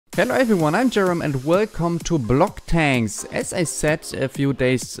Hello everyone, I'm Jerome and welcome to Blocktanks. As I said a few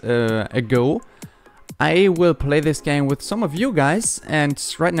days ago, I will play this game with some of you guys, and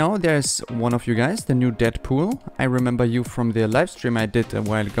right now there's one of you guys, the new Deadpool. I remember you from the live stream I did a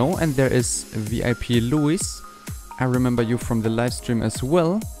while ago, and there is VIP Louis. I remember you from the live stream as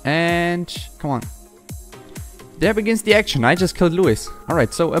well, and come on. There begins the action. I just killed Louis.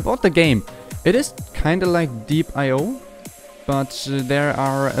 Alright, so about the game. It is kinda like Deep IO. But there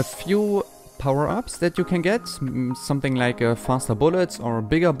are a few power-ups that you can get, something like faster bullets or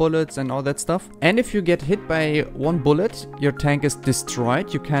bigger bullets and all that stuff. And if you get hit by one bullet, your tank is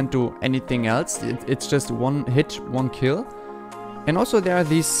destroyed, you can't do anything else, it's just one hit, one kill. And also there are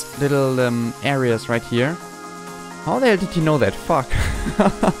these little areas right here. How the hell did you know that? Fuck.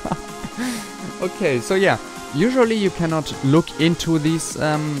 Okay, so yeah, usually you cannot look into these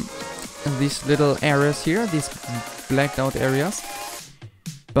little areas here, these blacked out areas,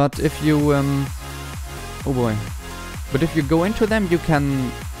 but if you oh boy, but if you go into them you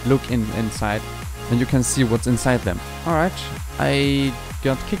can look inside and you can see what's inside them. Alright, I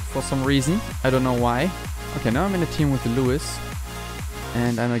got kicked for some reason, I don't know why. Okay, now I'm in a team with Louis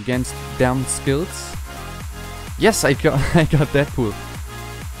and I'm against damn skills. Yes, I got Deadpool.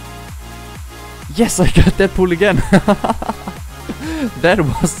 Yes, I got Deadpool again. That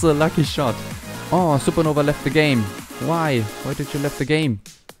was a lucky shot. Oh, Supernova left the game. Why? Why did you left the game?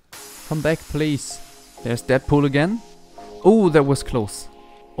 Come back, please. There's Deadpool again. Oh, that was close.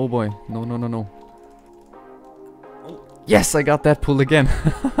 Oh boy. No, no, no, no. Yes, I got Deadpool again.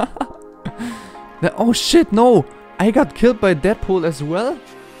 Oh shit, no. I got killed by Deadpool as well?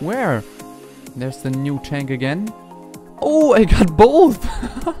 Where? There's the new tank again. Oh, I got both.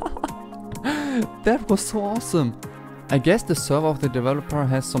 That was so awesome. I guess the server of the developer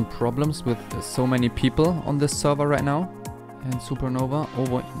has some problems with so many people on this server right now. And Supernova. Oh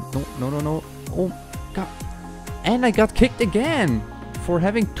boy. No, no, no, no. Oh god. And I got kicked again for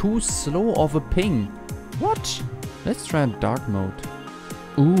having too slow of a ping. What? Let's try dark mode.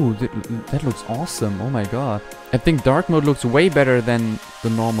 Ooh, that looks awesome. Oh my god. I think dark mode looks way better than the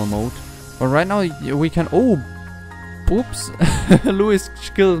normal mode. But right now we can... Oh! Oops. Louis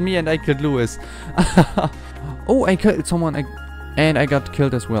killed me and I killed Louis. Oh, I killed someone and I got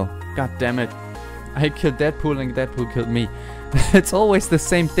killed as well. God damn it. I killed Deadpool and Deadpool killed me. It's always the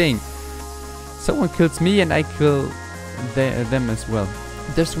same thing. Someone kills me and I kill them as well.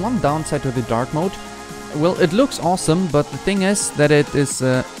 There's one downside to the dark mode. Well, it looks awesome, but the thing is that it is...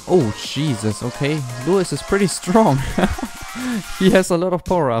 oh, Jesus, okay. Louis is pretty strong. He has a lot of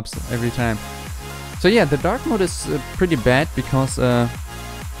power-ups every time. So yeah, the dark mode is pretty bad because...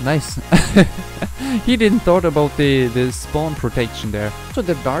 nice. He didn't thought about the spawn protection there. So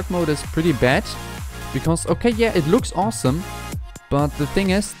the dark mode is pretty bad because, okay, yeah, it looks awesome, but the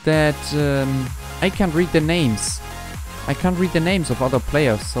thing is that I can't read the names. I can't read the names of other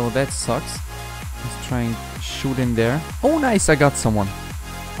players, so that sucks. Let's try and shoot in there. Oh, nice, I got someone.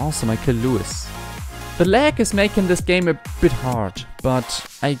 Awesome, I killed Louis. The lag is making this game a bit hard, but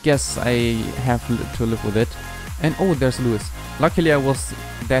I guess I have to live with it. And oh, there's Louis. Luckily I was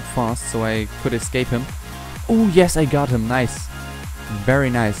that fast, so I could escape him. Oh yes, I got him. Nice.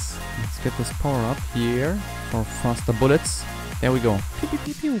 Very nice. Let's get this power up here for faster bullets. There we go. Pew, pew,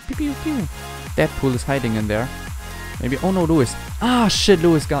 pew, pew, pew, pew, pew. Deadpool is hiding in there. Maybe... Oh no, Louis. Ah, shit,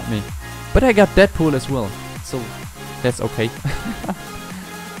 Louis got me. But I got Deadpool as well, so that's okay.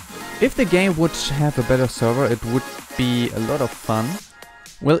 If the game would have a better server, it would be a lot of fun.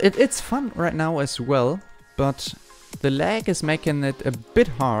 Well, it's fun right now as well, but... the lag is making it a bit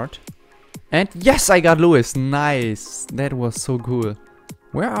hard. And yes, I got Louis. Nice. That was so cool.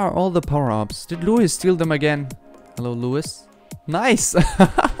 Where are all the power-ups? Did Louis steal them again? Hello, Louis. Nice.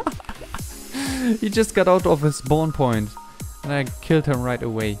 He just got out of his spawn point. And I killed him right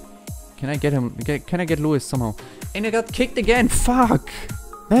away. Can I get him? Can I get Louis somehow? And I got kicked again. Fuck.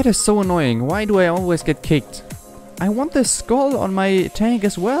 That is so annoying. Why do I always get kicked? I want the skull on my tank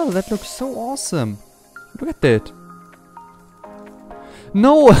as well. That looks so awesome. Look at that.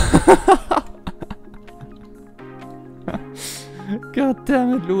 No! God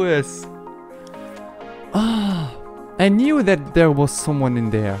damn it, Louis. Ah, I knew that there was someone in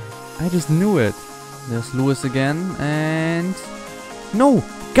there. I just knew it. There's Louis again and... No!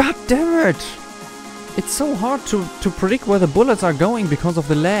 God damn it! It's so hard to predict where the bullets are going because of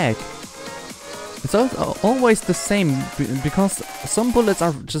the lag. It's always the same because some bullets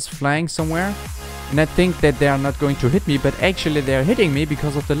are just flying somewhere. And I think that they are not going to hit me, but actually they are hitting me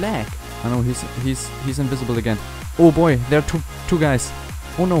because of the lag. I know he's invisible again. Oh boy, there are two guys.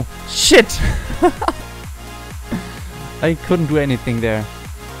 Oh no, shit! I couldn't do anything there.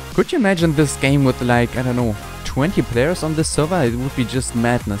 Could you imagine this game with like, I don't know, 20 players on this server? It would be just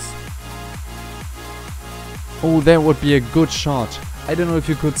madness. Oh, that would be a good shot. I don't know if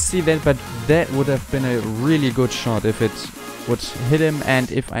you could see that, but that would have been a really good shot if it would hit him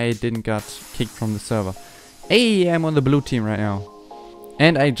and if I didn't got kicked from the server. Hey, I'm on the blue team right now.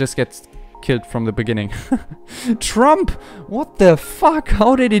 And I just get killed from the beginning. Trump! What the fuck?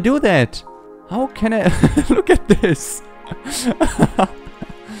 How did he do that? How can I... Look at this!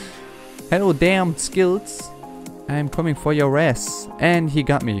 Hello, damn skills. I'm coming for your ass. And he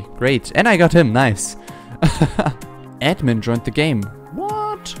got me. Great. And I got him. Nice. Admin joined the game.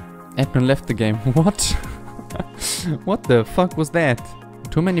 What? Admin left the game. What? What the fuck was that?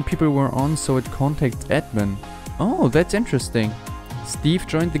 Too many people were on, so it contacts admin. Oh, that's interesting. Steve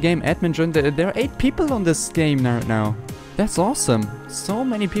joined the game. Admin joined the... There are 8 people on this game right now. That's awesome. So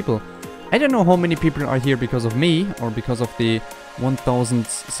many people. I don't know how many people are here because of me or because of the 1000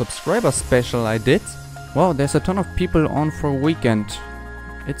 subscriber special I did. Wow, there's a ton of people on for a weekend.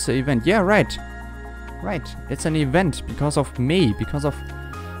 It's an event. Yeah, right. Right, it's an event because of me, because of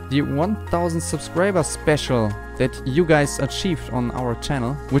the 1000 subscriber special that you guys achieved on our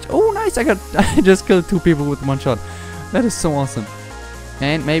channel. Which, oh nice, I just killed 2 people with 1 shot. That is so awesome.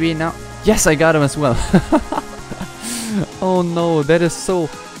 And maybe now, yes, I got him as well. Oh no, that is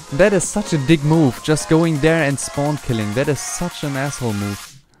such a dick move, just going there and spawn killing. That is such an asshole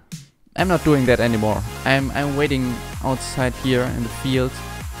move. I'm not doing that anymore. I'm waiting outside here in the field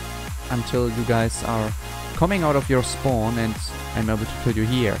until you guys are coming out of your spawn and I'm able to kill you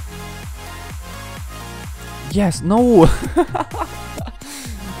here. Yes, no!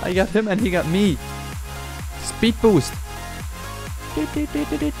 I got him and he got me. Speed boost.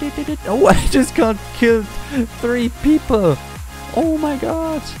 Oh, I just got killed 3 people. Oh my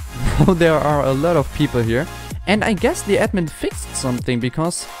god. Now there are a lot of people here. And I guess the admin fixed something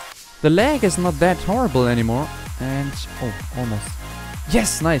because the lag is not that horrible anymore. And, oh, almost.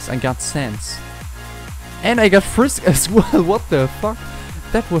 Yes, nice, I got Sans. And I got Frisk as well, what the fuck?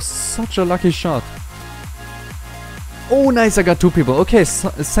 That was such a lucky shot. Oh nice, I got 2 people. Okay,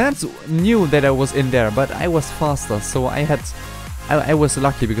 Sans knew that I was in there, but I was faster, so I was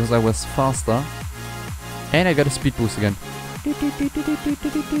lucky because I was faster. And I got a speed boost again.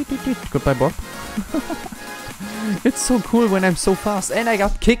 Goodbye, Bob. It's so cool when I'm so fast. And I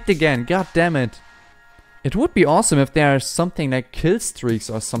got kicked again, god damn it. It would be awesome if there's something like kill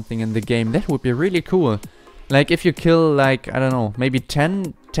streaks or something in the game. That would be really cool. Like if you kill like, I don't know, maybe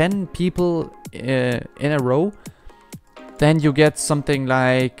 10 people in a row, then you get something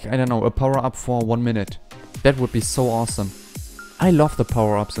like, I don't know, a power up for 1 minute. That would be so awesome. I love the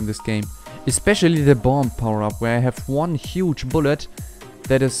power ups in this game. Especially the bomb power up where I have 1 huge bullet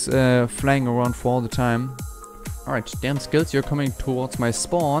that is flying around for all the time. Alright, damn skills, you're coming towards my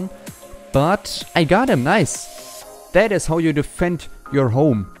spawn. But I got him, nice. That is how you defend your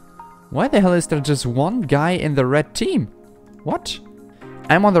home. Why the hell is there just 1 guy in the red team? What?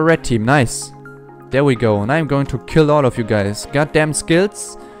 I'm on the red team, nice. There we go, and I'm going to kill all of you guys. Goddamn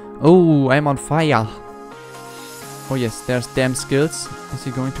skills. Oh, I'm on fire. Oh yes, there's damn skills. Is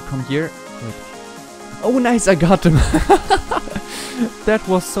he going to come here? Wait. Oh nice, I got him. That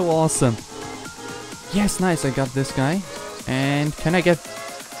was so awesome. Yes, nice, I got this guy. And can I get...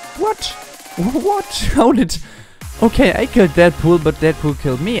 What? What? How did... Okay, I killed Deadpool, but Deadpool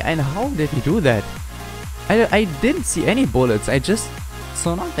killed me. And how did he do that? I didn't see any bullets. I just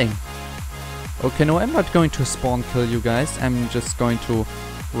saw nothing. Okay, no, I'm not going to spawn kill you guys. I'm just going to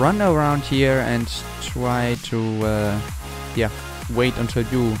run around here and try to, yeah, wait until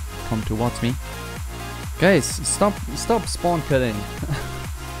you come towards me. Guys, stop spawn killing.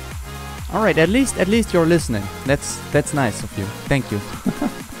 All right, at least you're listening. That's nice of you. Thank you.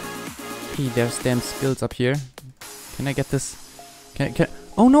 Hey, there's damn skills up here. Can I get this? Can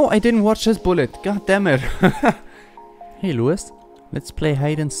Oh no, I didn't watch his bullet. God damn it. Hey, Lewis. Let's play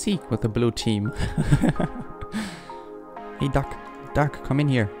hide and seek with the blue team. Hey, Duck. Duck, come in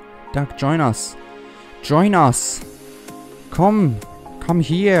here. Duck, join us. Join us. Come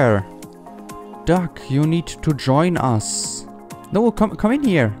here. Duck, you need to join us. No, come in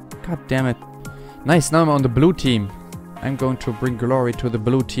here. God damn it. Nice, now I'm on the blue team. I'm going to bring glory to the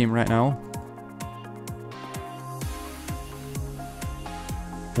blue team right now.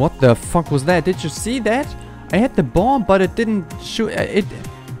 What the fuck was that? Did you see that? I had the bomb, but it didn't shoot. It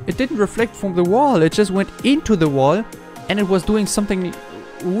didn't reflect from the wall. It just went into the wall, and it was doing something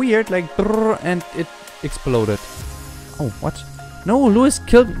weird, like brrr, and it exploded. Oh, what? No, Lewis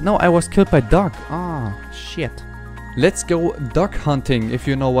killed. No, I was killed by Duck. Ah, shit. Let's go duck hunting, if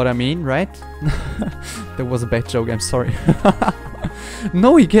you know what I mean, right? That was a bad joke. I'm sorry.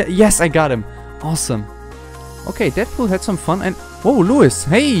 No, yes, I got him. Awesome. Okay, Deadpool had some fun and... Whoa, Lewis,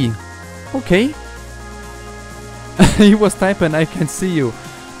 hey! Okay. He was typing, I can see you.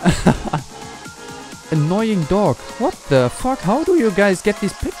 Annoying dog. What the fuck? How do you guys get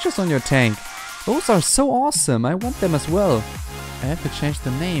these pictures on your tank? Those are so awesome. I want them as well. I have to change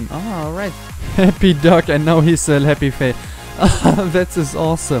the name. Ah, alright. Happy dog, and now he's a happy face. That's just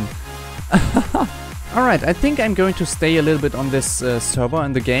awesome. Alright, I think I'm going to stay a little bit on this server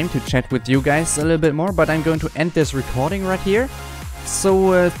in the game to chat with you guys a little bit more, but I'm going to end this recording right here.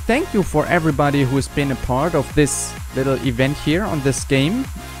 So thank you for everybody who's been a part of this little event here on this game,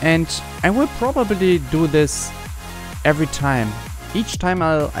 and I will probably do this every time. Each time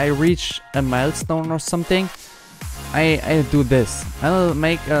I reach a milestone or something, I'll do this. I'll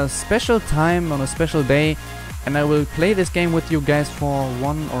make a special time on a special day and I will play this game with you guys for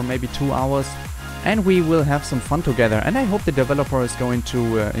 1 or maybe 2 hours, and we will have some fun together. And I hope the developer is going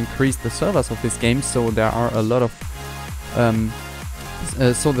to increase the servers of this game, so there are a lot of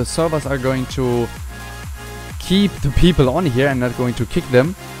so the servers are going to keep the people on here and not going to kick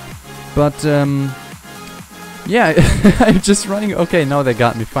them. But yeah, I'm just running. Okay, now they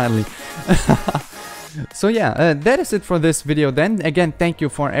got me finally. So yeah, that is it for this video then. Again, thank you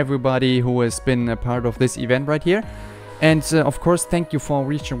for everybody who has been a part of this event right here. And of course, thank you for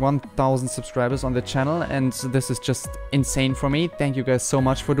reaching 1000 subscribers on the channel. And this is just insane for me. Thank you guys so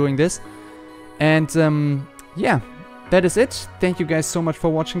much for doing this. And yeah, that is it. Thank you guys so much for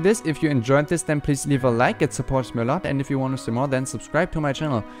watching this. If you enjoyed this, then please leave a like. It supports me a lot. And if you want to see more, then subscribe to my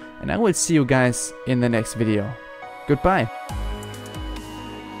channel. And I will see you guys in the next video. Goodbye.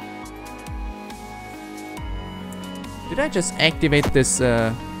 Did I just activate this?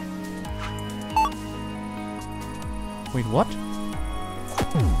 Wait, what?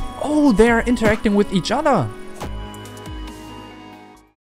 Oh, they are interacting with each other.